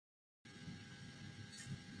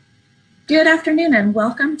Good afternoon and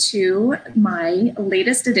welcome to my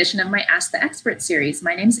latest edition of my Ask the Expert series.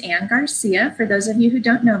 My name is Ann Garcia. For those of you who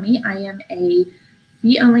don't know me, I am a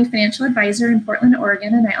fee-only financial advisor in Portland,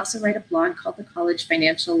 Oregon, and I also write a blog called The College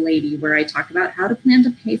Financial Lady, where I talk about how to plan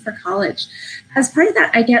to pay for college. As part of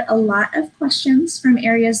that, I get a lot of questions from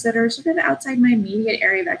areas that are sort of outside my immediate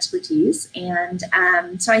area of expertise, and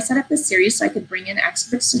so I set up this series so I could bring in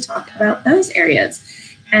experts to talk about those areas.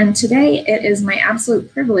 And today it is my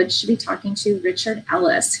absolute privilege to be talking to Richard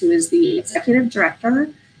Ellis, who is the executive director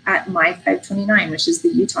at My 529, which is the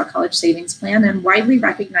Utah College Savings Plan and widely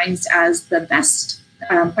recognized as the best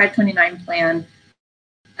 529 plan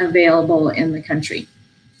available in the country.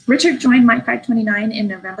 Richard joined My 529 in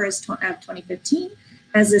November of 2015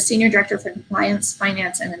 as the Senior Director for Compliance,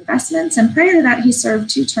 Finance, and Investments. And prior to that, he served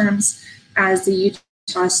 2 terms as the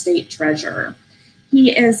Utah State Treasurer.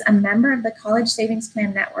 He is a member of the College Savings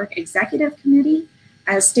Plan Network Executive Committee.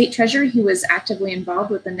 As State Treasurer, he was actively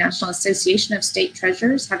involved with the National Association of State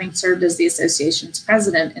Treasurers, having served as the association's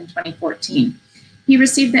president in 2014. He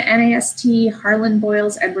received the NAST Harlan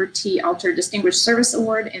Boyles Edward T. Alter Distinguished Service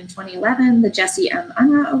Award in 2011, the Jesse M.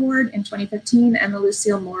 Unna Award in 2015, and the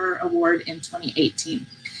Lucille Moore Award in 2018.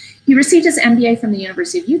 He received his MBA from the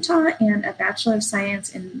University of Utah and a Bachelor of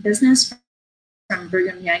Science in Business from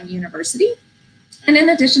Brigham Young University. And in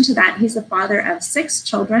addition to that, he's the father of 6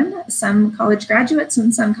 children, some college graduates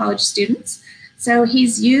and some college students. So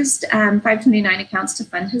he's used 529 accounts to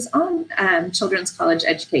fund his own children's college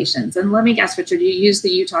educations. And let me guess, Richard, you used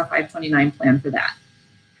the Utah 529 plan for that.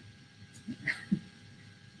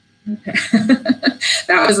 Okay.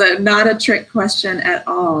 That was not a trick question at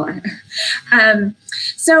all.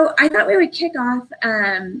 So I thought we would kick off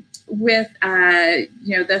with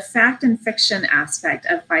the fact and fiction aspect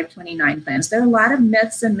of 529 plans. There are a lot of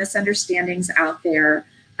myths and misunderstandings out there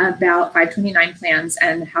about 529 plans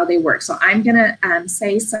and how they work. So I'm going to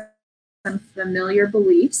say some familiar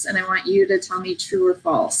beliefs, and I want you to tell me true or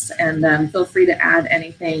false. And feel free to add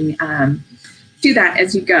anything to that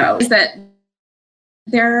as you go. Is that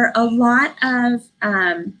there are a lot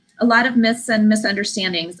of myths and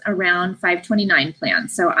misunderstandings around 529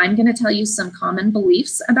 plans. So I'm going to tell you some common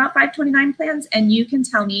beliefs about 529 plans, and you can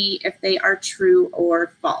tell me if they are true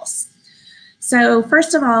or false. So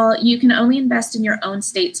first of all, you can only invest in your own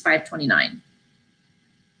state's 529.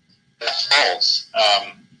 That's false.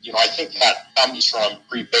 I think that comes from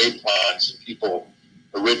prepaid plans, and people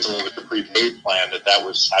originally with the prepaid plan that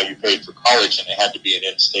was how you paid for college, and it had to be an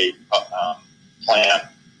in-state plan.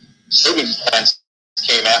 Savings plans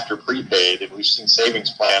came after prepaid, and we've seen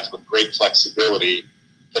savings plans with great flexibility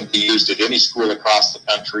can be used at any school across the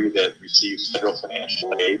country that receives federal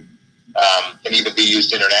financial aid. Can even be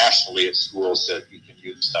used internationally at schools that you can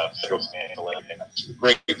use federal financial aid. So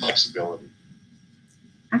great flexibility.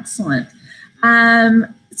 Excellent.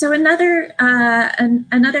 So another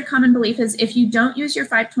common belief is if you don't use your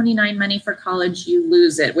 529 money for college, you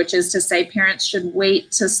lose it, which is to say parents should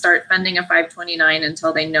wait to start funding a 529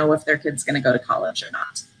 until they know if their kid's going to go to college or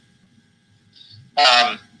not.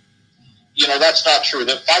 That's not true.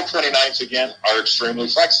 The 529s, again, are extremely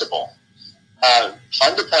flexible.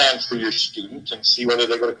 Fund a plan for your student and see whether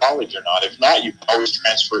they go to college or not. If not, you can always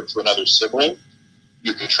transfer it to another sibling.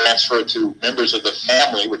 You can transfer it to members of the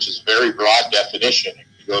family, which is a very broad definition. You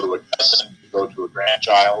can go to a cousin, you can go to a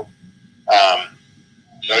grandchild.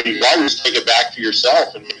 You can always take it back to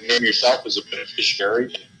yourself and name yourself as a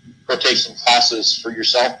beneficiary. Go take some classes for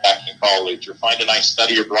yourself back in college, or find a nice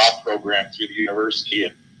study abroad program through the university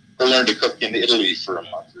and go learn to cook in Italy for a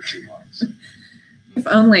month or 2 months. If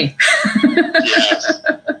only. Yes.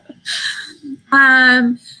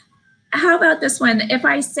 How about this one? If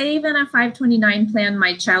I save in a 529 plan,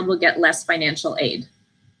 my child will get less financial aid.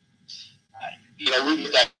 We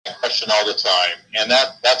get that question all the time, and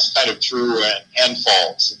that's kind of true and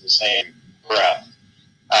false in the same breath.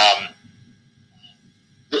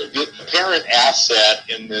 The parent asset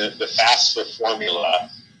in the FAFSA formula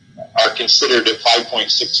are considered at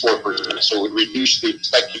 5.64%, so it would reduce the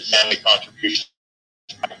expected family contribution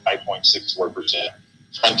by 5.64%.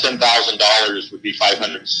 So on $10,000 would be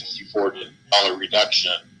 $564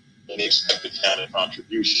 reduction in the expected family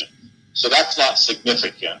contribution. So that's not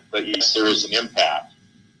significant, but yes, there is an impact.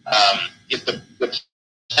 If the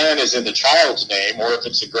plan is in the child's name, or if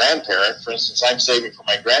it's a grandparent, for instance, I'm saving for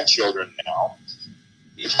my grandchildren now,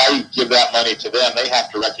 if I give that money to them, they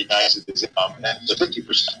have to recognize it as income, and that's a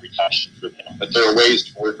 50% reduction for them. But there are ways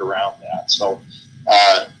to work around that. So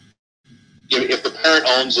if the parent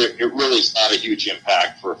owns it, it really is not a huge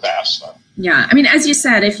impact for a FAFSA. Yeah, I mean, as you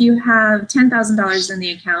said, if you have $10,000 in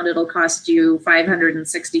the account, it'll cost you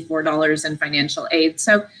 $564 in financial aid.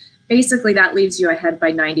 So basically that leaves you ahead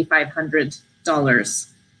by $9,500.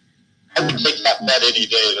 I would take that bet any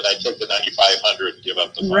day that I take the 9,500 and give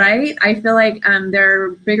up the fund. Right? I feel like there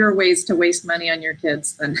are bigger ways to waste money on your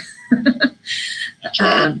kids than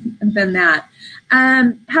than that.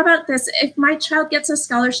 How about this? If my child gets a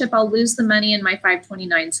scholarship, I'll lose the money in my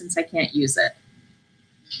 529 since I can't use it.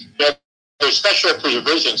 Yeah, there's special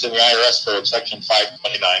provisions in the IRS code, section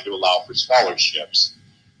 529, to allow for scholarships.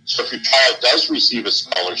 So if your child does receive a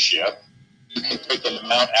scholarship, you can take an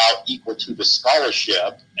amount out equal to the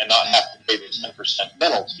scholarship and not have to pay the 10%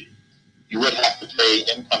 penalty. You would have to pay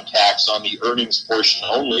income tax on the earnings portion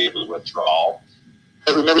only of the withdrawal.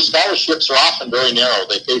 But remember, scholarships are often very narrow.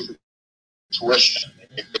 They pay for tuition,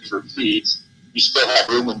 they pay for fees. You still have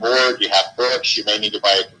room and board, you have books, you may need to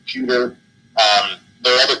buy a computer.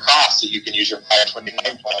 There are other costs that you can use your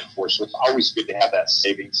 529 plan for, so it's always good to have that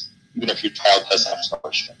savings, even if your child does have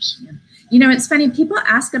scholarships. Yeah. You know, it's funny, people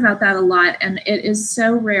ask about that a lot, and it is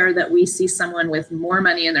so rare that we see someone with more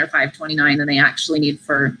money in their 529 than they actually need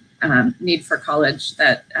for college.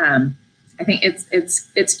 That I think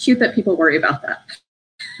it's cute that people worry about that.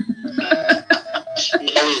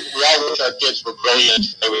 We all wish our kids were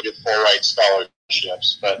brilliant, they would get full ride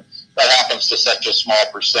scholarships, but that happens to such a small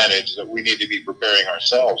percentage that we need to be preparing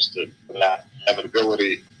ourselves for that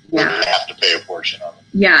inevitability. Yeah. We have to pay a portion of it.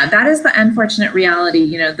 Yeah, that is the unfortunate reality.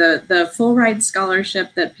 You know, the full ride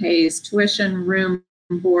scholarship that pays tuition, room,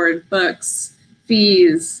 board, books,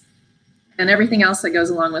 fees, and everything else that goes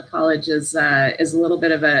along with college is a little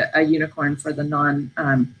bit of a unicorn for the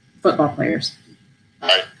non-football players.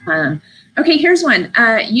 Right. Okay, here's one.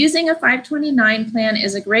 Using a 529 plan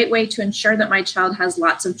is a great way to ensure that my child has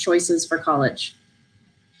lots of choices for college.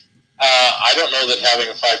 I don't know that having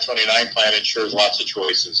a 529 plan ensures lots of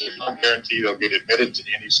choices. There's no guarantee they'll get admitted to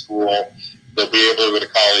any school, they'll be able to go to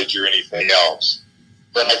college or anything else.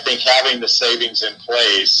 But I think having the savings in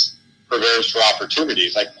place prepares for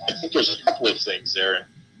opportunities. I think there's a couple of things there.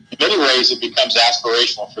 In many ways, it becomes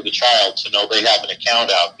aspirational for the child to know they have an account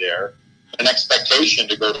out there, an expectation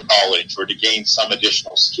to go to college or to gain some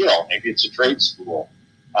additional skill. Maybe it's a trade school,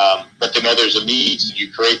 but to know there's a means and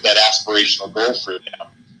you create that aspirational goal for them.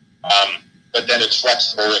 But then it's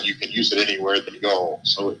flexible and you can use it anywhere they go.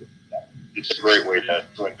 So it's a great way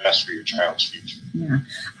to invest for your child's future. Yeah.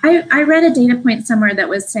 I read a data point somewhere that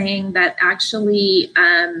was saying that actually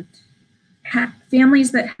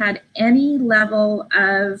families that had any level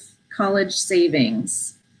of college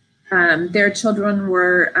savings, their children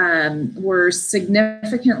were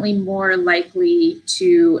significantly more likely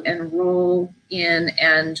to enroll in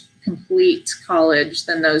and complete college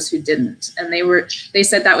than those who didn't. And they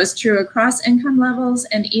said that was true across income levels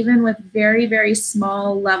and even with very, very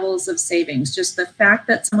small levels of savings. Just the fact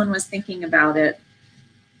that someone was thinking about it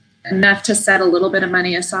enough to set a little bit of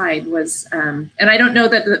money aside was, and I don't know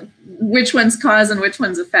that which one's cause and which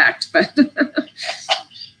one's effect, but.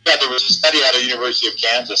 Yeah, there was a study out of the University of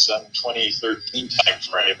Kansas in 2013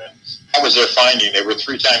 timeframe, and that was their finding. They were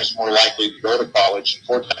 3 times more likely to go to college and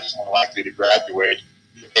 4 times more likely to graduate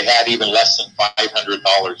if they had even less than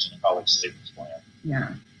 $500 in a college savings plan.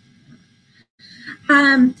 Yeah.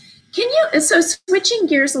 So switching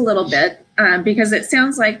gears a little bit, because it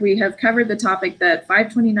sounds like we have covered the topic that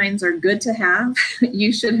 529s are good to have.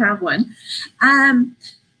 You should have one. Can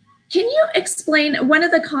you explain, one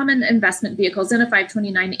of the common investment vehicles in a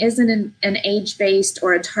 529 is an age-based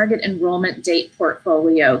or a target enrollment date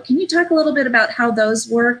portfolio. Can you talk a little bit about how those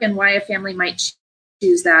work and why a family might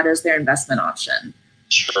choose that as their investment option?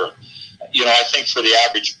 Sure. You know, I think for the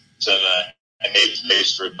average person, an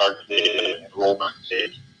age-based or a target enrollment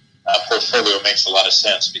date portfolio makes a lot of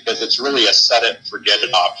sense because it's really a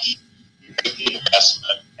set-it-and-forget-it option. You make the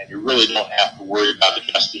investment and you really don't have to worry about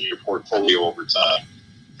adjusting your portfolio over time.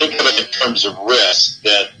 Think of it in terms of risk,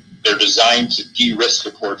 that they're designed to de-risk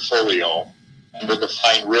the portfolio, and we'll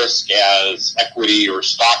define risk as equity or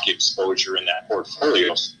stock exposure in that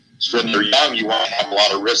portfolio. So when they're young, you want to have a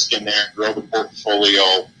lot of risk in there and grow the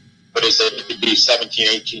portfolio. But as they could be 17,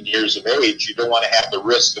 18 years of age, you don't want to have the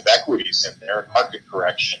risk of equities in there, market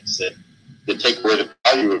corrections that take away the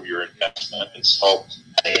value of your investment. And so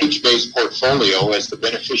an age-based portfolio, as the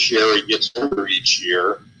beneficiary gets older each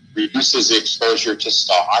year, reduces the exposure to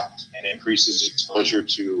stock and increases exposure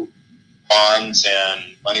to bonds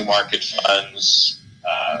and money market funds,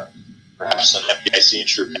 perhaps an FDIC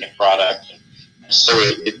insured bank product. And so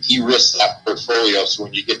it de-risks that portfolio, so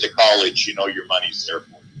when you get to college, you know your money's there for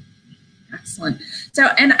you. Excellent. So,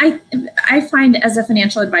 and I find as a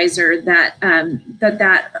financial advisor that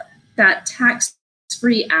that tax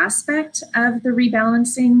tax-free aspect of the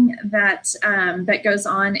rebalancing that that goes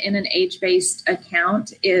on in an age-based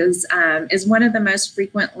account is one of the most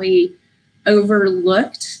frequently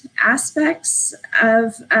overlooked aspects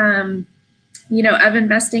of of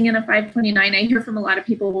investing in a 529. I hear from a lot of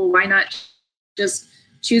people, well, why not just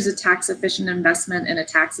choose a tax-efficient investment in a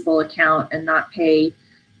taxable account and not pay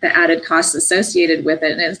the added costs associated with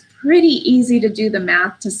it? And it's pretty easy to do the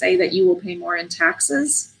math to say that you will pay more in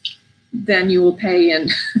taxes than you will pay in.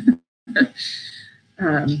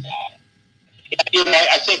 I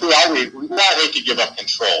think we all hate to give up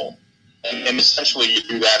control. And essentially you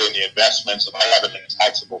do that in the investments. If I have it in a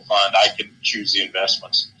taxable fund, I can choose the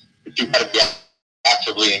investments. But you've got to be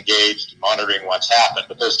actively engaged in monitoring what's happened.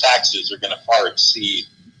 But those taxes are going to far exceed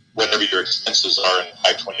whatever your expenses are in a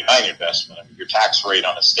 529 investment. I mean, your tax rate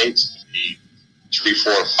on estates can be 3,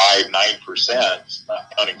 4, 5, 9%,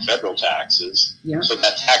 not counting federal taxes. Yeah. So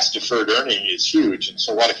that tax deferred earning is huge. And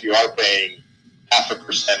so what if you are paying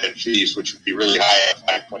 0.5% in fees, which would be really high in the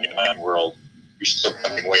 529 world? You're still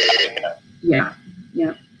coming way in. Yeah,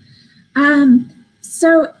 yeah.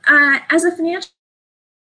 So as a financial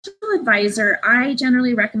advisor, I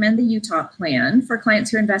generally recommend the Utah plan for clients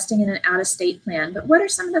who are investing in an out-of-state plan. But what are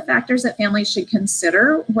some of the factors that families should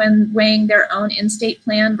consider when weighing their own in-state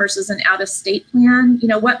plan versus an out-of-state plan?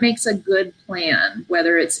 What makes a good plan,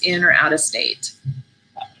 whether it's in or out of state?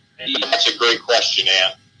 That's a great question,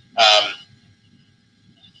 Ann.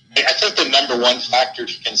 I think the number one factor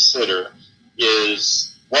to consider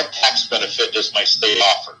is what tax benefit does my state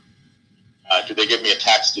offer? Do they give me a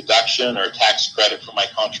tax deduction or a tax credit for my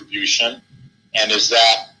contribution? And is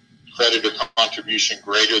that credit or contribution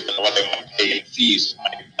greater than what I might pay in fees if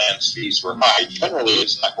my plan's fees were high? Generally,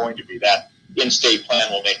 it's not going to be. That in-state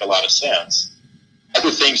plan will make a lot of sense.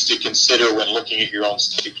 Other things to consider when looking at your own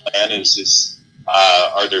state plan is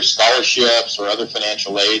are there scholarships or other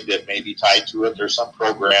financial aid that may be tied to it? There's some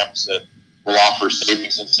programs that will offer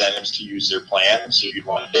savings incentives to use their plan, so you'd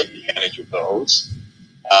want to take advantage of those.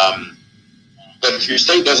 But if your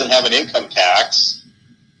state doesn't have an income tax,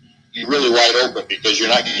 you're really wide open because you're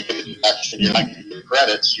not going to get a deduction, you're not going to get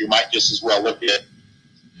credits. You might just as well look at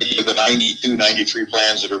the 92, 93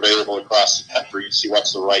 plans that are available across the country and see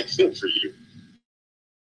what's the right fit for you.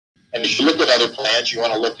 And if you look at other plans, you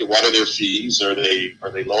want to look at what are their fees. Are they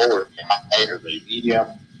low or high? Are they medium?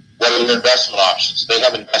 What are their investment options? They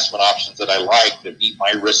have investment options that I like that meet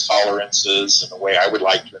my risk tolerances and the way I would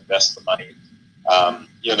like to invest the money.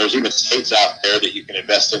 There's even states out there that you can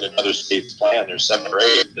invest in another state's plan. There's 7 or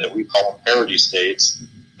 8 that we call them parity states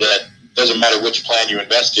that doesn't matter which plan you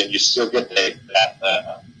invest in, you still get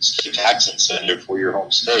that state tax incentive for your home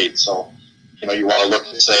state. So, you want to look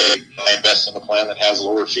and say, can I invest in a plan that has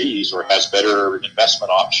lower fees or has better investment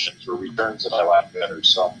options or returns that I like better?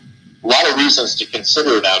 So a lot of reasons to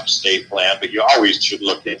consider an out-of-state plan, but you always should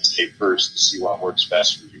look at state first to see what works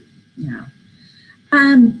best for you. Yeah.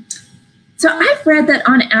 So I've read that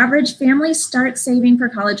on average, families start saving for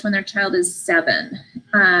college when their child is 7.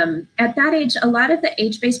 At that age, a lot of the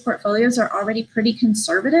age-based portfolios are already pretty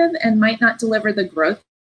conservative and might not deliver the growth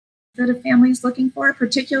that a family is looking for.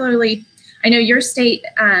 Particularly, I know your state,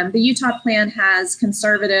 the Utah plan has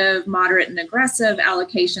conservative, moderate, and aggressive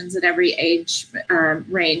allocations at every age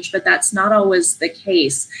range, but that's not always the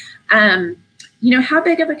case. How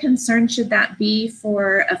big of a concern should that be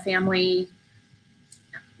for a family?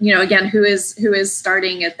 Again, who is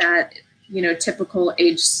starting at that, typical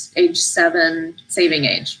age 7 saving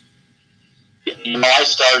age? I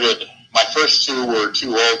started, my first 2 were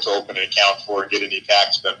too old to open an account for and get any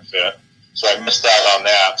tax benefit. So I missed out on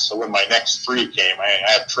that. So when my next 3 came, I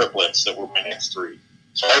had triplets that were my next 3.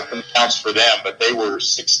 So I opened accounts for them, but they were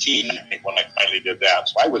 16, I think, when I finally did that.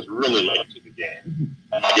 So I was really late to the game.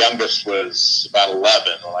 Mm-hmm. And my youngest was about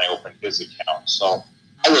 11 when I opened his account. So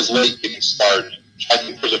I was late getting started. I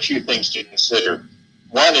think there's a few things to consider.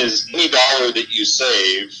 One is any dollar that you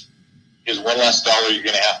save is one less dollar you're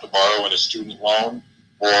going to have to borrow in a student loan,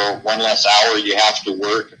 or one less hour you have to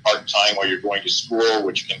work part-time while you're going to school,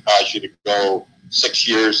 which can cause you to go 6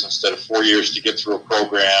 years instead of 4 years to get through a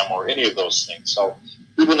program, or any of those things. So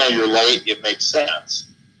even though you're late, it makes sense.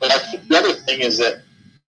 But I think the other thing is that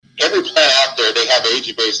every plan out there, they have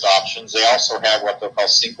age-based options. They also have what they'll call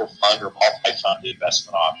single fund or multi-fund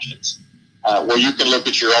investment options, where you can look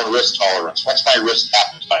at your own risk tolerance. What's my risk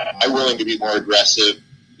appetite? Am I willing to be more aggressive,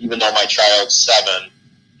 even though my child's 7?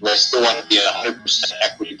 Do I still want to be in a 100%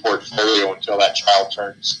 equity portfolio until that child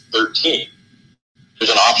turns 13? There's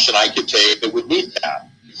an option I could take that would meet that.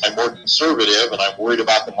 If I'm more conservative and I'm worried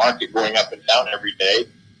about the market going up and down every day,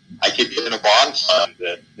 I could get in a bond fund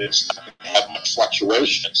that's not going to have much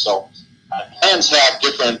fluctuation. So Plans have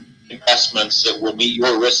different investments that will meet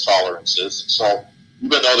your risk tolerances. And so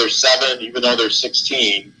even though they're 7, even though they're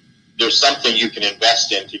 16, there's something you can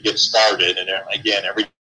invest in to get started. And again, every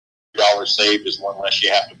dollar saved is one less you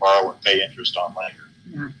have to borrow and pay interest on later.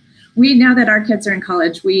 Yeah. Now that our kids are in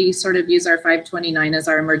college, we sort of use our 529 as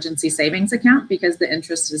our emergency savings account because the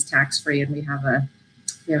interest is tax-free, and we have an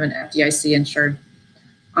FDIC insured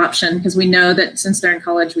option because we know that since they're in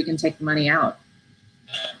college, we can take the money out.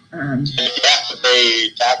 If you have to pay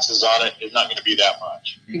taxes on it, it's not going to be that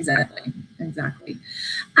much. Exactly.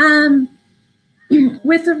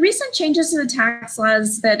 With the recent changes to the tax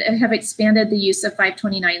laws that have expanded the use of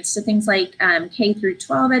 529s to things like K through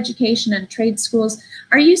 12 education and trade schools,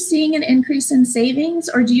 are you seeing an increase in savings,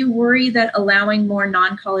 or do you worry that allowing more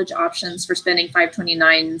non-college options for spending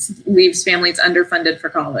 529s leaves families underfunded for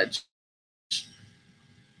college?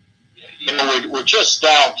 You know, we're just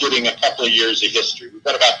now getting a couple of years of history. We've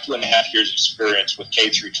got about 2.5 years experience with K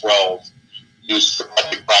through 12 used for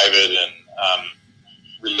public, private, and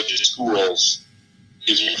religious schools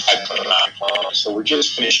using 529 plans. So we're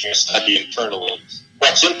just finishing a study internally.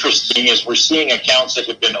 What's interesting is we're seeing accounts that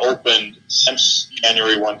have been opened since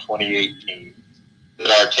January 1, 2018 that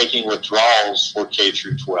are taking withdrawals for K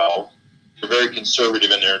through 12. They're very conservative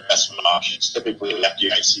in their investment options, typically an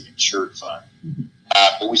FDIC insured fund.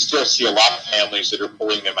 But we still see a lot of families that are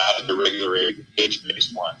pulling them out of the regular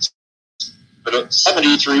age-based ones. But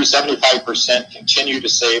 73, 75% continue to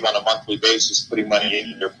save on a monthly basis, putting money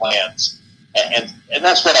into their plans. And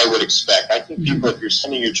that's what I would expect. I think people, if you're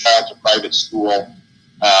sending your child to private school,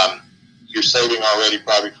 you're saving already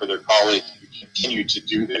probably for their college, you continue to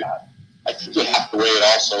do that. I think you have to weigh it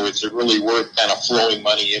also. Is it really worth kind of flowing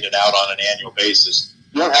money in and out on an annual basis?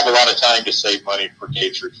 You don't have a lot of time to save money for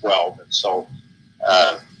K through 12. And so,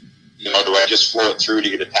 you know, do I just flow it through to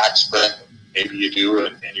get a tax credit? Maybe you do,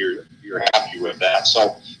 and you're happy with that.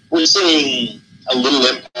 So we're seeing a little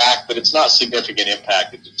impact, but it's not significant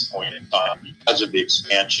impact at this point in time because of the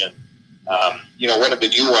expansion. You know, one of the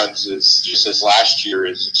new ones is just this last year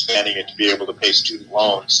is expanding it to be able to pay student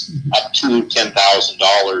loans up to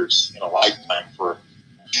 $10,000 in a lifetime for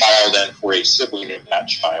a child and for a sibling of that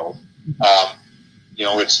child. You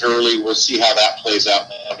know, it's early. We'll see how that plays out in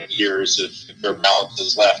the coming years. If there are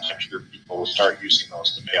balances left, I'm sure people will start using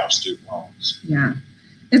those to pay off student loans. Yeah.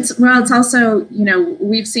 It's also, you know,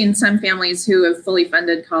 we've seen some families who have fully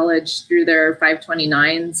funded college through their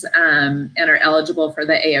 529s and are eligible for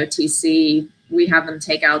the AOTC. We have them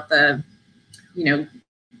take out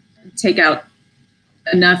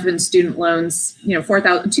enough in student loans, you know,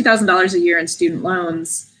 $2,000 a year in student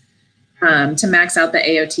loans to max out the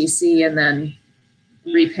AOTC and then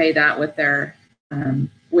repay that with their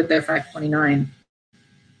 529.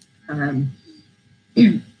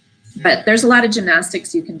 But there's a lot of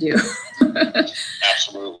gymnastics you can do.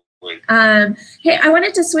 Absolutely. Hey, I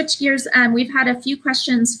wanted to switch gears. We've had a few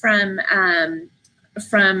questions from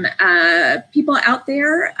people out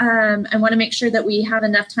there. I want to make sure that we have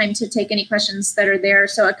enough time to take any questions that are there.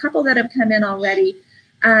 So a couple that have come in already.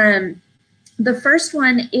 The first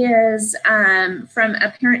one is from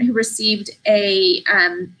a parent who received they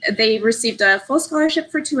received a full scholarship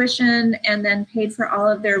for tuition and then paid for all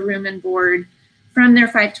of their room and board from their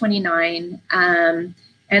 529. And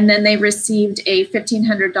then they received a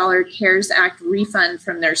 $1,500 CARES Act refund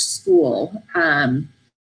from their school.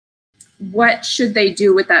 What should they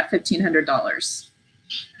do with that $1,500?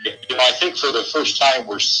 You know, I think for the first time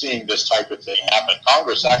we're seeing this type of thing happen.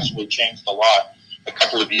 Congress actually changed the law a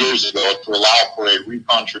couple of years ago to allow for a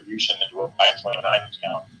recontribution into a 529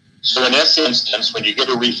 account. So in this instance, when you get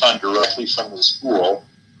a refund directly from the school,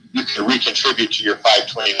 you can recontribute to your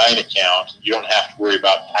 529 account. You don't have to worry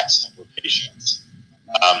about tax implications.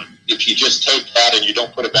 If you just take that and you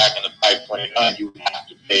don't put it back in the 529, you have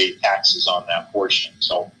to pay taxes on that portion.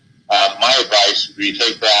 So my advice would be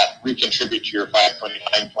take that, recontribute to your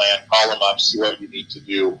 529 plan, call them up, see what you need to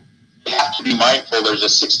do. You have to be mindful there's a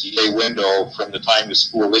 60-day window from the time the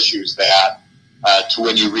school issues that to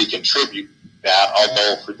when you recontribute that,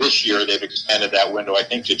 although for this year they've extended that window, I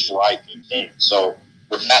think, to July 15th. So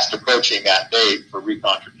we're fast approaching that date for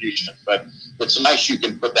recontribution. But it's nice you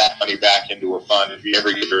can put that money back into a fund if you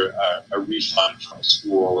ever get a refund from a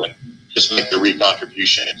school and just make the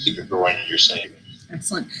recontribution and keep it growing in your savings.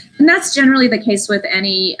 Excellent. And that's generally the case with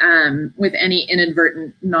any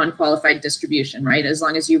inadvertent non-qualified distribution, right? As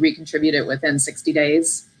long as you recontribute it within 60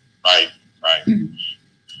 days. Right.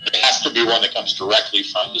 It has to be one that comes directly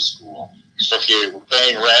from the school. So if you're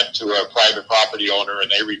paying rent to a private property owner and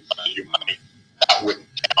they refund you money, that wouldn't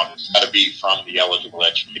count. It's got to be from the eligible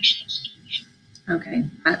education institution. Okay,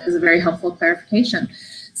 that is a very helpful clarification.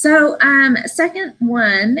 So second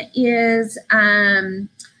one is from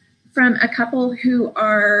a couple who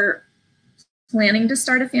are planning to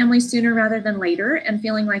start a family sooner rather than later and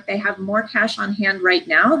feeling like they have more cash on hand right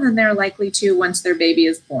now than they're likely to once their baby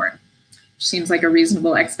is born. Which seems like a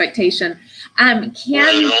reasonable expectation.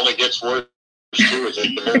 It only gets worse too.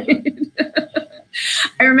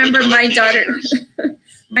 I remember my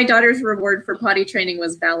daughter's reward for potty training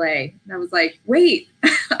was ballet. And I was like, wait,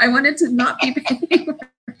 I wanted to not be paying for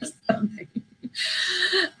something.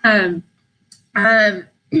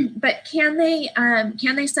 But can they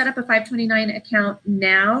set up a 529 account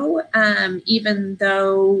now, even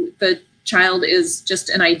though the child is just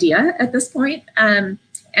an idea at this point? And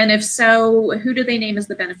if so, who do they name as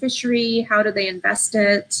the beneficiary? How do they invest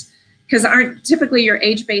it? Because aren't typically your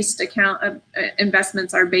age-based account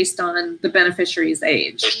investments are based on the beneficiary's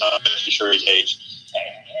age? Based on the beneficiary's age.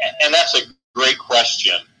 And that's a great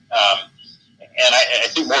question. And I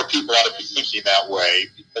think more people ought to be thinking that way,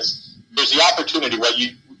 because there's the opportunity where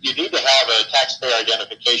you need to have a taxpayer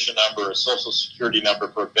identification number, a social security number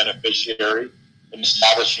for a beneficiary in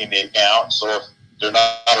establishing the account. So if they're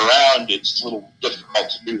not around, it's a little difficult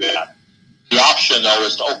to do that. The option, though,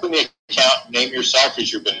 is to open the account, name yourself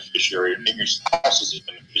as your beneficiary, or name your spouse as a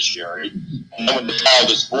beneficiary. And then when the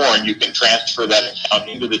child is born, you can transfer that account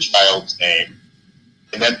into the child's name,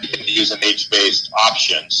 and then begin to use an age-based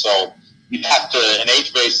option. So you have to, an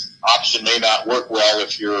age-based option may not work well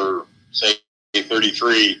if you're, say,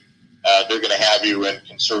 33. They're going to have you in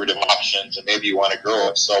conservative options, and maybe you want to grow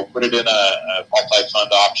it. So put it in a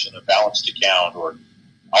multi-fund option, a balanced account, or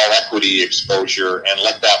all equity exposure, and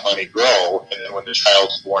let that money grow. And then when the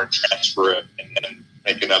child's born, transfer it, and then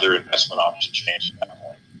make another investment option change at that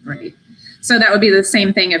point. Right. So that would be the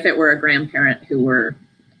same thing if it were a grandparent who were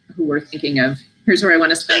thinking of, here's where I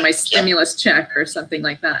want to spend my stimulus check or something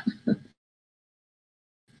like that.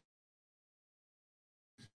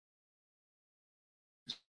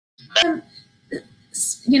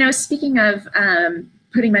 Speaking of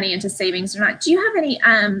putting money into savings or not, do you have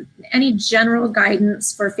any general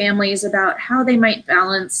guidance for families about how they might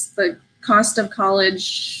balance the cost of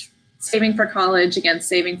college, saving for college against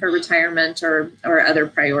saving for retirement or other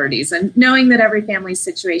priorities, and knowing that every family's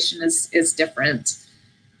situation is different?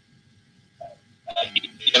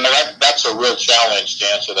 That's a real challenge to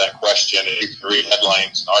answer that question. You can read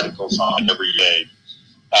headlines and articles on it every day.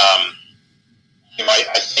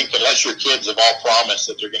 I think unless your kids have all promised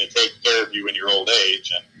that they're going to take care of you in your old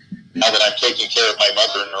age, and now that I'm taking care of my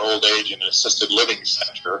mother in her old age in an assisted living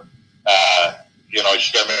center,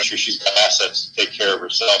 she's got to make sure she's got assets to take care of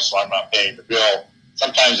herself, so I'm not paying the bill.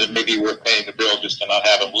 Sometimes it may be worth paying the bill just to not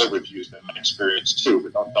have them live with you, in my experience too,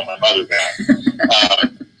 but don't tell my mother that.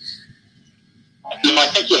 I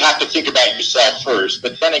think you have to think about yourself first,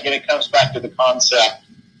 but then again, it comes back to the concept,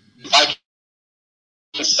 if I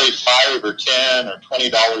can save $5 or $10 or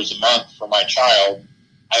 $20 a month for my child,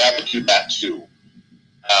 I have to do that too.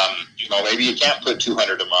 Maybe you can't put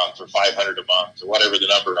 $200 a month or $500 a month or whatever the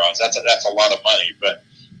number is. That's a lot of money. But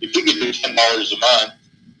if you could do $10 a month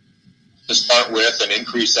to start with and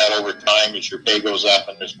increase that over time as your pay goes up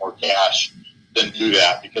and there's more cash, then do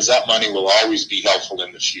that, because that money will always be helpful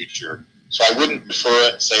in the future. So I wouldn't defer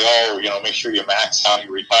it and say, make sure you max out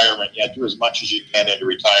your retirement. Yeah, do as much as you can into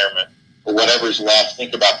retirement. But whatever's left,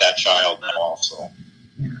 think about that child now also.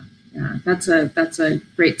 Yeah, that's a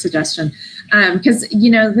great suggestion. Because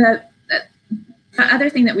the other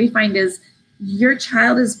thing that we find is your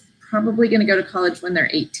child is probably going to go to college when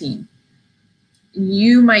they're 18.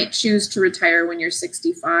 You might choose to retire when you're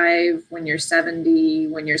 65, when you're 70,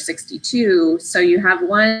 when you're 62. So you have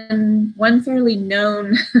one fairly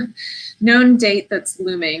known date that's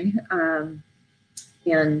looming.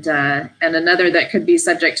 And another that could be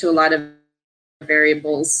subject to a lot of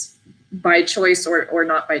variables by choice or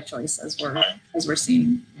not by choice, as we're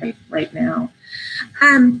seeing right now.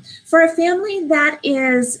 For a family that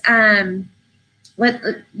is,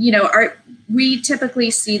 we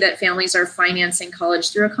typically see that families are financing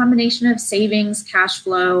college through a combination of savings, cash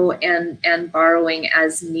flow, and borrowing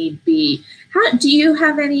as need be. Do you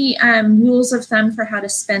have any rules of thumb for how to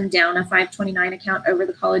spend down a 529 account over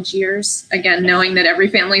the college years? Again, knowing that every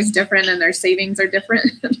family is different and their savings are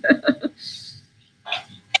different.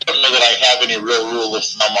 I don't know that I have any real rule of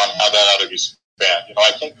thumb on how that ought to be spent.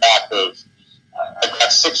 I think back I've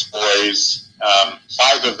got 6 boys.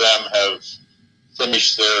 5 of them have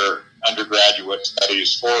finished their undergraduate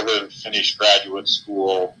studies. 4 have finished graduate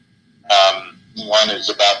school. 1 is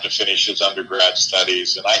about to finish his undergrad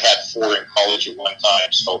studies, and I had 4 in college at one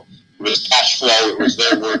time. So it was cash flow. It was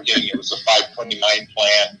their working. It was a 529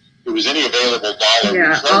 plan. it was any available dollar.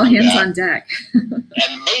 Yeah, all hands on deck.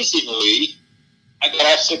 And amazingly, I got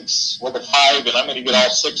all 6, well, the 5, and I'm going to get all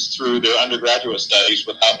 6 through the undergraduate studies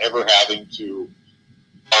without ever having to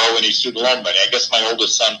borrow any student loan money. I guess my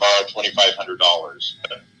oldest son borrowed $2,500.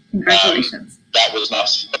 Congratulations. That was not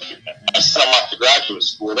significant. I sent them off to graduate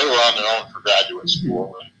school. They were on their own for graduate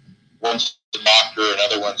school. And one's a doctor,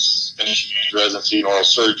 another one's finishing his residency in oral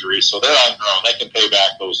surgery, so they're on their own. They can pay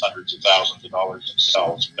back those hundreds of thousands of dollars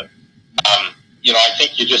themselves. But, I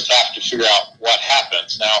think you just have to figure out what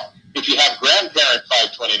happens. Now, if you have grandparent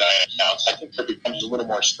 529 accounts, I think there becomes a little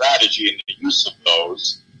more strategy in the use of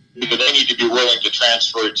those, because they need to be willing to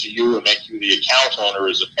transfer it to you and make you the account owner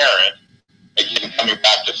as a parent, again, coming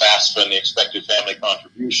back to FAFSA and the expected family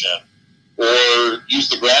contribution, or use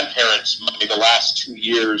the grandparents' money the last 2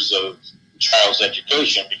 years of the child's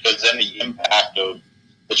education, because then the impact of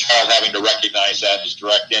the child having to recognize that as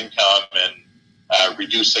direct income and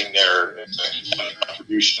reducing their family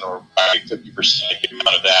contribution, or probably 50%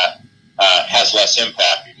 amount of that, has less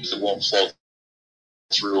impact because it won't flow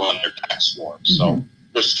through on their tax forms. So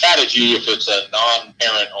the strategy, if it's a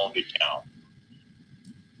non-parent owned account.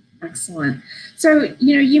 Excellent. So,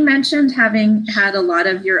 you mentioned having had a lot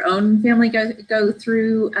of your own family go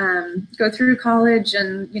through college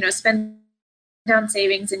and, spend down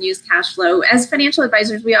savings and use cash flow. As financial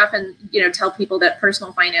advisors, we often, tell people that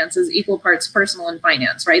personal finance is equal parts personal and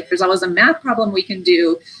finance, right? There's always a math problem we can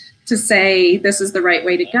do to say this is the right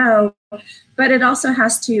way to go, but it also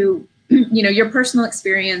has to, your personal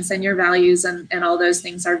experience and your values and all those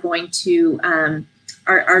things are going to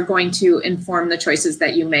are going to inform the choices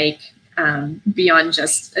that you make beyond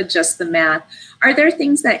just the math. Are there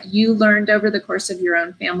things that you learned over the course of your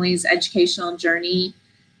own family's educational journey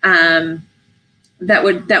that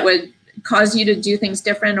would cause you to do things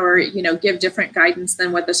different, or give different guidance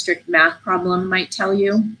than what the strict math problem might tell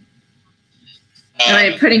you?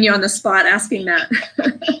 I'm putting you on the spot asking that.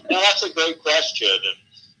 No, that's a great question. And,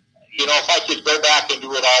 if I could go back and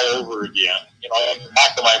do it all over again, in the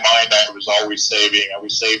back of my mind, I was always saving. I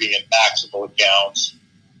was saving in taxable accounts,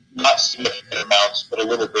 not significant amounts, but a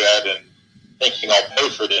little bit, and thinking I'll pay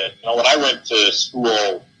for it. When I went to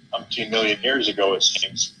school 15 million years ago, it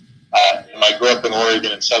seems, I grew up in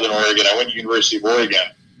Oregon, in Southern Oregon. I went to University of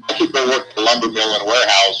Oregon. I could go work at a lumber mill and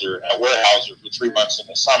Weyerhaeuser for 3 months in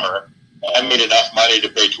the summer. I made enough money to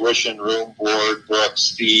pay tuition, room, board,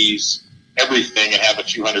 books, fees, everything, and have a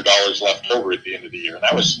few $100s left over at the end of the year. And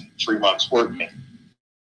that was 3 months working.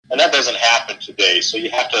 And that doesn't happen today, so you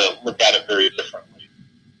have to look at it very differently.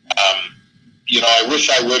 I wish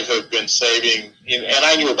I would have been saving, and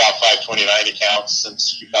I knew about 529 accounts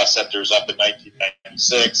since UConn Centers up in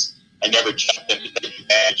 1996. I never jumped in to take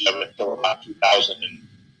advantage of it until about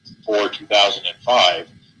 2004, 2005,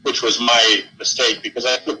 which was my mistake because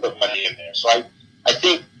I could put money in there. So I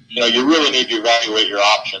think, you really need to evaluate your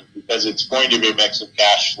options, because it's going to be a mix of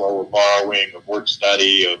cash flow, of borrowing, of work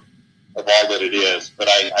study, of all that it is. But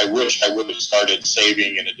I wish I would have started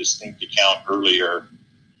saving in a distinct account earlier.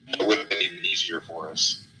 It would have been even easier for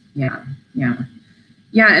us. Yeah.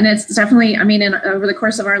 And it's definitely, over the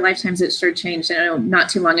course of our lifetimes, it sure changed. Not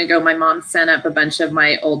too long ago, my mom sent up a bunch of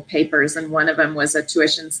my old papers, and one of them was a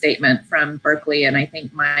tuition statement from Berkeley. And I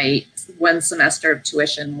think my one semester of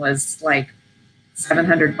tuition was like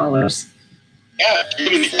 $700. Yeah,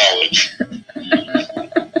 community college.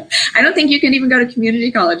 I don't think you can even go to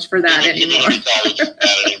community college for that anymore. Community college for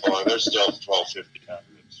that anymore. They're still $1,250.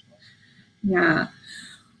 Yeah.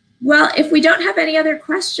 Well, if we don't have any other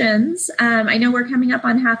questions, I know we're coming up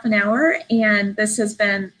on half an hour, and this has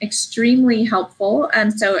been extremely helpful.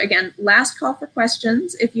 So again, last call for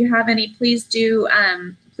questions. If you have any, please do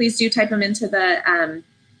type them into the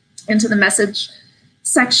message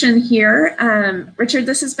section here. Richard,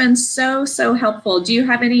 this has been so helpful. Do you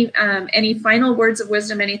have any final words of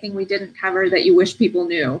wisdom, anything we didn't cover that you wish people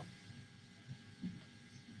knew?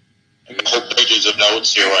 Whole pages of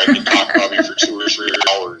notes here. I can talk probably for 2 or 3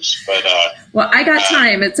 hours, but well, I got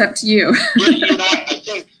time. It's up to you. I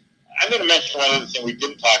think I'm going to mention one other thing we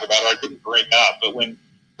didn't talk about, or I didn't bring up. But when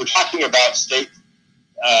we're talking about state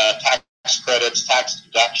tax credits, tax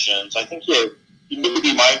deductions, I think you need to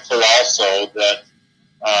be mindful also that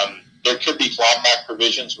there could be clawback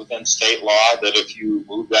provisions within state law that if you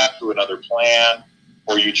move that to another plan,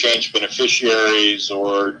 or you change beneficiaries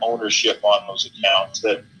or ownership on those accounts,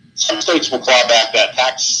 that some states will claw back that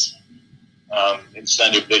tax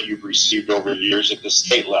incentive that you've received over the years at the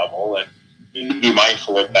state level, and you need to be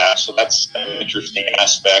mindful of that. So that's an interesting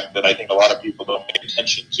aspect that I think a lot of people don't pay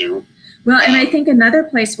attention to. Well, and I think another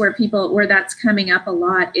place where that's coming up a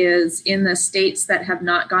lot is in the states that have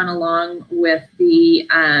not gone along with the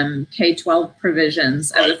K-12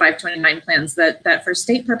 provisions of the 529 plans, that for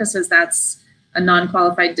state purposes, that's a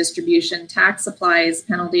non-qualified distribution. Tax applies,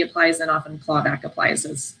 penalty applies, and often clawback applies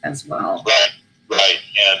as well. Right.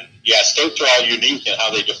 And yeah, states are all unique in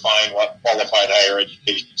how they define what qualified higher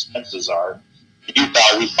education expenses are. In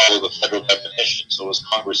Utah, we follow the federal definition. So as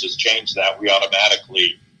Congress has changed that, we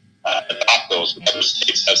automatically adopt those. But other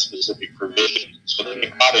states have specific provisions. So they're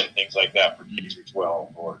not in things like that for K through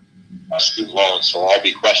 12 or student loans. So all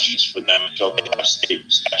be questions for them until they have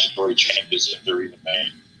state statutory changes if they're even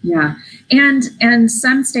made. Yeah, and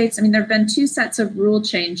some states, I mean, there have been 2 sets of rule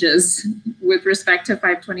changes with respect to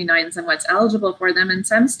 529s and what's eligible for them. In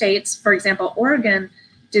some states, for example, Oregon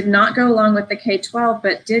did not go along with the K-12,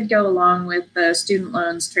 but did go along with the student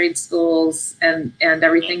loans, trade schools, and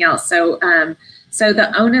everything else. So so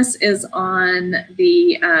the onus is on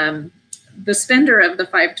the spender of the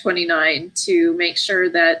 529 to make sure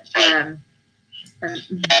that.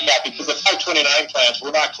 Yeah, because the 529 plans,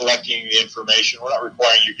 we're not collecting the information. We're not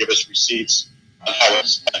requiring you give us receipts on how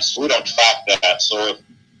it's spent. So we don't track that. So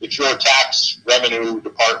if your tax revenue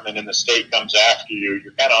department in the state comes after you,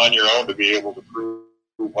 you're kind of on your own to be able to prove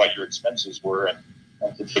what your expenses were and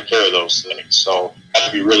to take care of those things. So you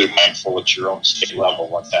have to be really mindful at your own state level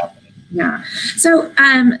what's happening. Yeah. So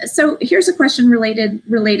so here's a question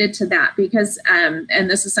related to that, because and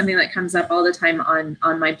this is something that comes up all the time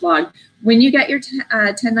on my blog. When you get your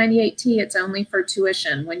 1098-T, it's only for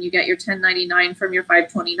tuition. When you get your 1099 from your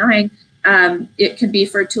 529, it could be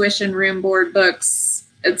for tuition, room, board, books,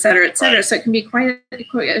 et cetera, et cetera. Right. So it can be quite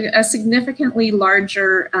a significantly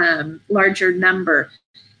larger number.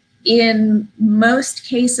 In most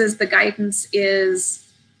cases, the guidance is,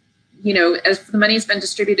 you know, as the money's been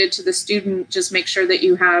distributed to the student, just make sure that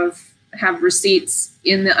you have receipts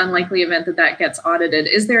in the unlikely event that gets audited.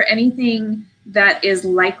 Is there anything that is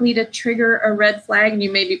likely to trigger a red flag? And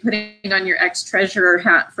you may be putting on your ex-treasurer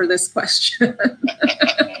hat for this question.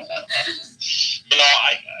 You know,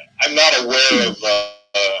 I'm not aware of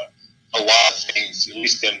a lot of things, at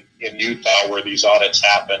least in Utah, where these audits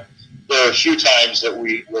happen. There are a few times that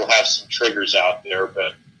we will have some triggers out there,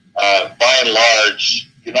 but by and large,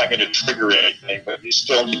 you're not going to trigger anything, but you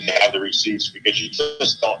still need to have the receipts because you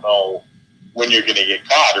just don't know when you're going to get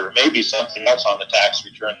caught, or maybe something else on the tax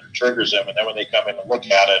return that triggers them, and then when they come in and look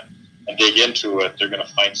at it and dig into it, they're going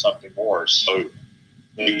to find something more. So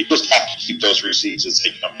you just have to keep those receipts as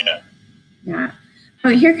they come in. Yeah. Oh,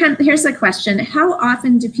 here's a question. How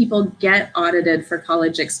often do people get audited for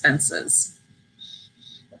college expenses?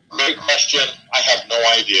 Great question. I have no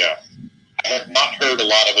idea. I have not heard a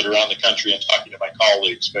lot of it around the country and talking to my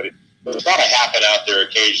colleagues, but it's got to happen out there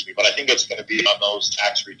occasionally. But I think it's going to be on those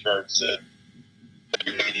tax returns that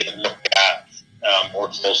you're going to need to look at more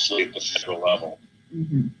closely at the federal level.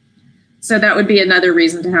 Mm-hmm. So that would be another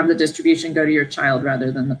reason to have the distribution go to your child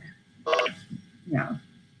rather than the parent. Yeah.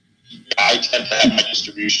 I tend to have my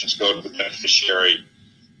distributions go to the beneficiary.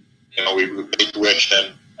 You know, we pay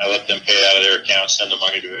tuition. I let them pay out of their account, send the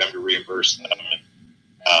money to them to reimburse them.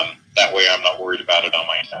 And that way I'm not worried about it on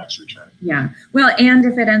my tax return. Yeah. Well, and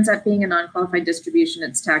if it ends up being a non-qualified distribution,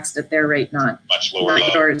 it's taxed at their rate, not much lower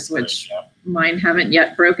not yours, which mine haven't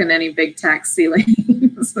yet broken any big tax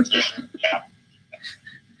ceilings.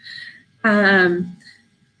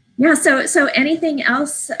 Yeah. So anything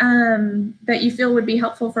else that you feel would be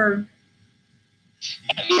helpful for?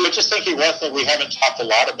 I was just thinking one thing we haven't talked a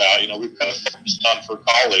lot about, you know, we've kind of focused on for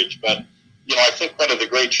college, but, you know, I think one of the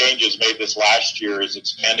great changes made this last year is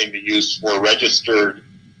expanding the use for registered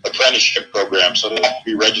apprenticeship programs. So they have to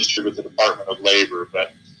be registered with the Department of Labor.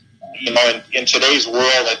 But, you know, in today's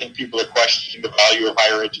world, I think people are questioning the value of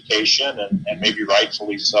higher education, and maybe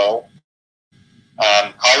rightfully so.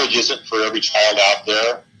 College isn't for every child out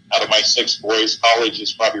there. Out of my 6 boys, college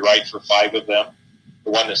is probably right for 5 of them. The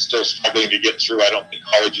one that's still struggling to get through, I don't think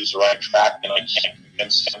college is the right track, and I can't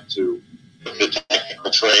convince him to pick the technical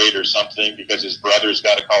trade or something because his brother's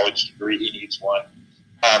got a college degree, he needs one.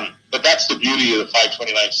 But that's the beauty of the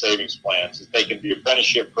 529 savings plans, is they can be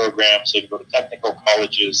apprenticeship programs, they can go to technical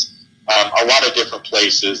colleges, a lot of different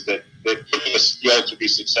places that give you a skill to be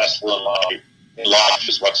successful in life. In life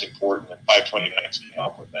is what's important, and 529 can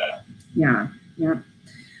help with that. Yeah.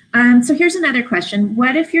 So here's another question.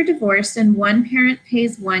 What if you're divorced and one parent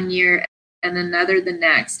pays 1 year and another the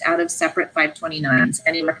next out of separate 529s?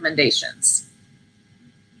 Any recommendations?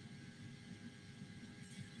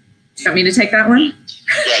 Do you want me to take that one?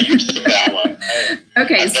 Yeah, you take that one.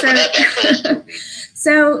 Okay,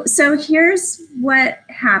 so here's what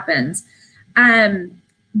happens.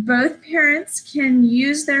 Both parents can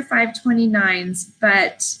use their 529s,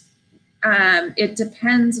 but it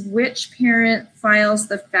depends which parent files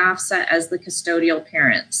the FAFSA as the custodial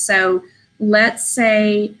parent. So let's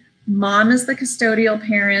say mom is the custodial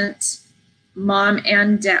parent, mom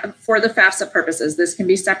and dad, for the FAFSA purposes. This can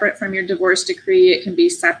be separate from your divorce decree. It can be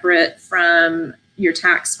separate from your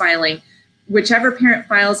tax filing. Whichever parent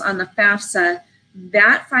files on the FAFSA,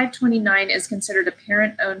 that 529 is considered a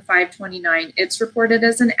parent-owned 529. It's reported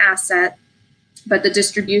as an asset, but the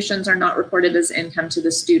distributions are not reported as income to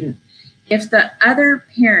the student. If the other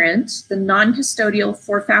parent, the non-custodial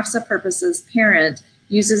for FAFSA purposes parent,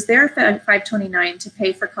 uses their 529 to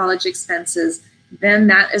pay for college expenses, then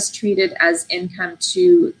that is treated as income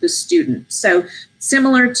to the student. So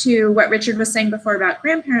similar to what Richard was saying before about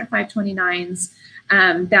grandparent 529s,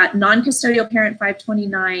 that non-custodial parent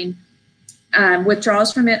 529,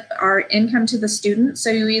 withdrawals from it are income to the student. So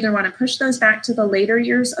you either want to push those back to the later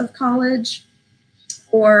years of college,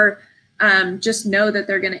 or just know that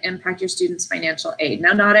they're going to impact your student's financial aid.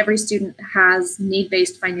 Now, not every student has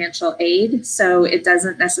need-based financial aid, so it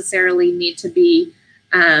doesn't necessarily need to be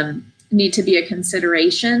a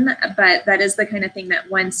consideration. But that is the kind of thing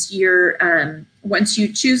that once you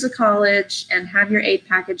choose a college and have your aid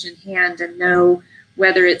package in hand and know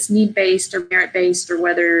whether it's need-based or merit-based or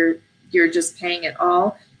whether you're just paying it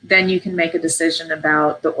all, then you can make a decision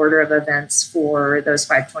about the order of events for those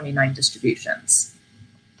 529 distributions.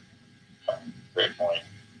 Great point.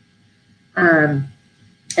 And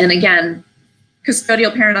again,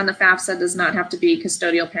 custodial parent on the FAFSA does not have to be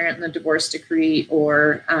custodial parent in the divorce decree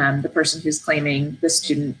or the person who's claiming the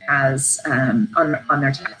student as on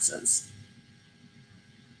their taxes.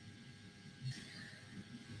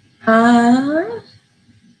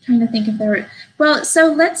 Trying to think if there were, well,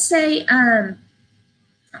 so let's say that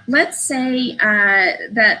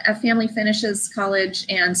a family finishes college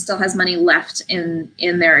and still has money left in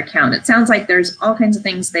their account. It sounds like there's all kinds of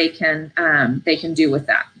things they can do with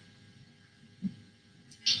that.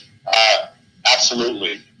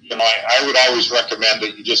 Absolutely. You know, I would always recommend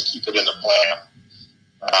that you just keep it in the plan.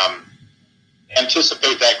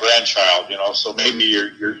 Anticipate that grandchild. You know, so maybe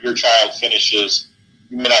your child finishes.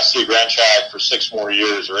 You may not see a grandchild for 6 more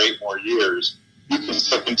years or 8 more years. You can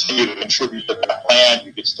still continue to contribute to that plan.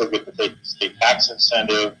 You can still get the state tax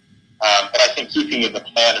incentive. But I think keeping in the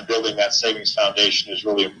plan and building that savings foundation is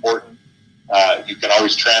really important. You can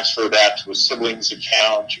always transfer that to a sibling's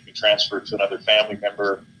account. You can transfer it to another family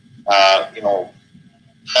member. You know,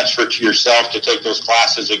 transfer it to yourself to take those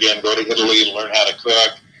classes again, go to Italy and learn how to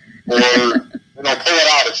cook. Or, you know, pay it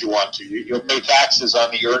out if you want to. You'll pay taxes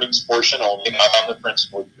on the earnings portion only, not on the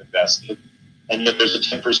principal you've invested. And yet there's a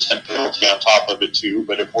 10% penalty on top of it too.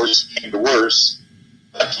 But if worse came to worse,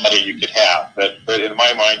 that's money you could have. But in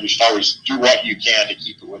my mind, you should always do what you can to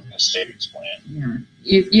keep it within a savings plan. Yeah.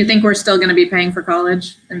 You think we're still going to be paying for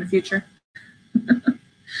college in the future?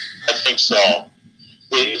 I think so.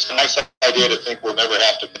 It's a nice idea to think we'll never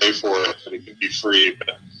have to pay for it, but it can be free.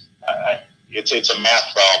 But it's a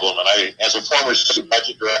math problem, and as a former student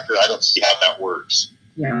budget director, I don't see how that works.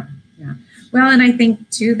 Yeah. Well, and I think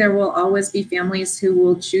too, there will always be families who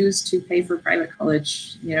will choose to pay for private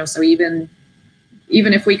college. You know, so even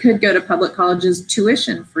if we could go to public colleges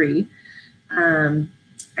tuition free,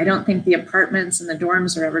 I don't think the apartments and the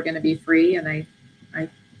dorms are ever going to be free, and I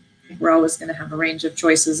think we're always going to have a range of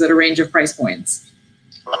choices at a range of price points.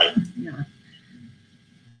 Right. Yeah.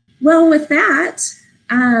 Well, with that,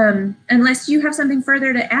 unless you have something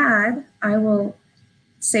further to add, I will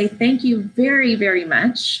say thank you very, very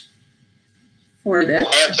much for this.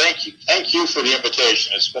 Well, thank you for the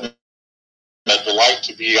invitation. It's been a delight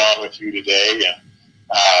to be on with you today,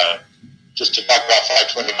 and just to talk about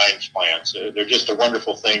 529 plans. They're just a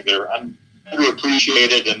wonderful thing. They're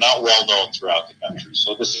underappreciated and not well known throughout the country.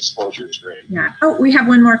 So this exposure is great. Yeah. Oh, we have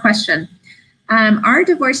one more question. Our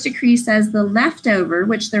divorce decree says the leftover,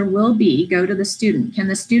 which there will be, go to the student. Can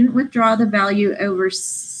the student withdraw the value over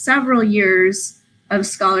several years of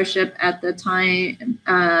scholarship at the time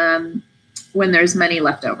when there's money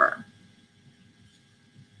left over?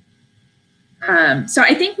 So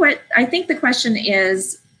I think the question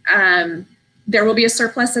is, there will be a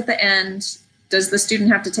surplus at the end. Does the student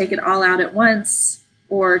have to take it all out at once,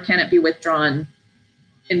 or can it be withdrawn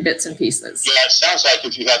in bits and pieces? Yeah, it sounds like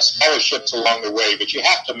if you have scholarships along the way, but you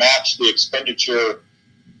have to match the expenditure,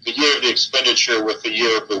 the year of the expenditure with the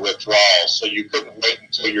year of the withdrawal. So you couldn't wait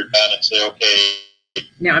until you're done and say, okay,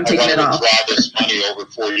 now I'm taking it off. I want to withdraw this money over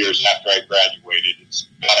 4 years after I graduated. It's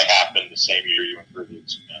got to happen the same year you incur the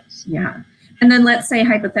expense. Yeah. And then let's say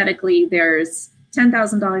hypothetically there's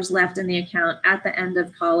 $10,000 left in the account at the end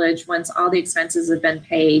of college once all the expenses have been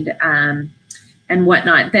paid and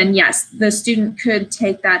whatnot, then yes, the student could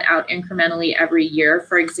take that out incrementally every year.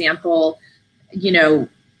 For example, you know,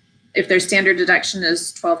 if their standard deduction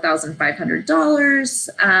is $12,500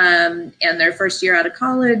 and their first year out of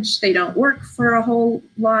college, they don't work for a whole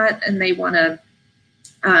lot and they want to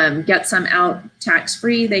get some out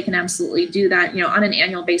tax-free, they can absolutely do that. You know, on an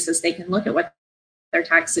annual basis, they can look at what their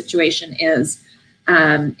tax situation is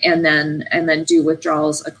and then do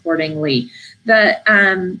withdrawals accordingly. You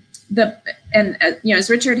know, as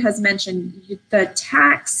Richard has mentioned, the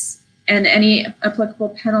tax and any applicable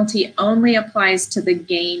penalty only applies to the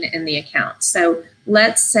gain in the account. So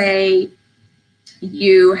let's say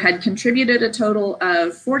you had contributed a total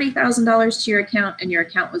of $40,000 to your account and your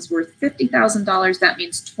account was worth $50,000. That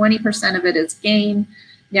means 20% of it is gain.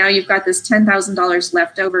 Now you've got this $10,000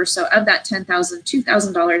 left over. So of that $10,000,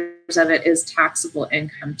 $2,000 of it is taxable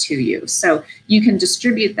income to you. So you can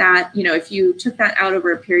distribute that. You know, if you took that out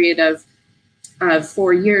over a period of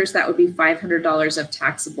 4 years, that would be $500 of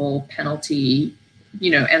taxable penalty, you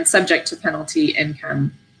know, and subject to penalty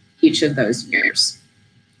income each of those years.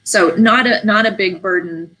 So not a big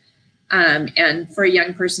burden. And for a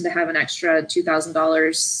young person to have an extra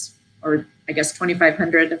 $2,000 or I guess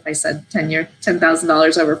 $2,500 if I said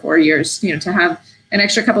 $10,000 over 4 years, you know, to have an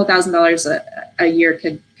extra couple $1,000s a year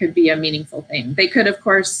could be a meaningful thing. They could, of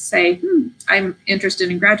course, say, I'm interested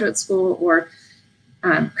in graduate school or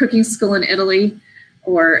cooking school in Italy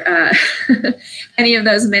or any of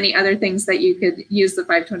those many other things that you could use the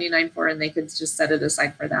 529 for, and they could just set it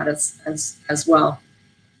aside for that as well.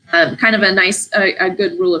 Kind of a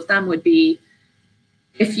good rule of thumb would be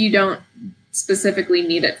if you don't specifically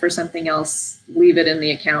need it for something else, leave it in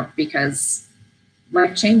the account because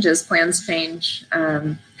life changes, plans change.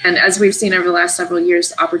 And as we've seen over the last several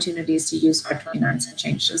years, opportunities to use 529s have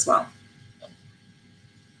changed as well.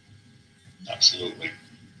 Absolutely.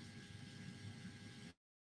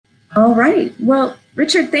 All right. Well,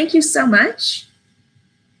 Richard, thank you so much.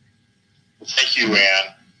 Well, thank you,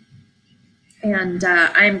 Anne. And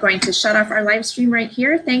I'm going to shut off our live stream right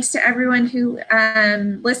here. Thanks to everyone who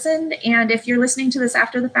listened. And if you're listening to this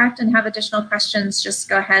after the fact and have additional questions, just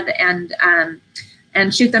go ahead and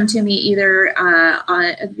shoot them to me either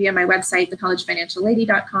via my website,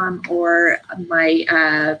 thecollegefinanciallady.com, or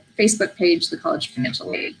my Facebook page, The College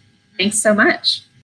Financial Lady. Thanks so much.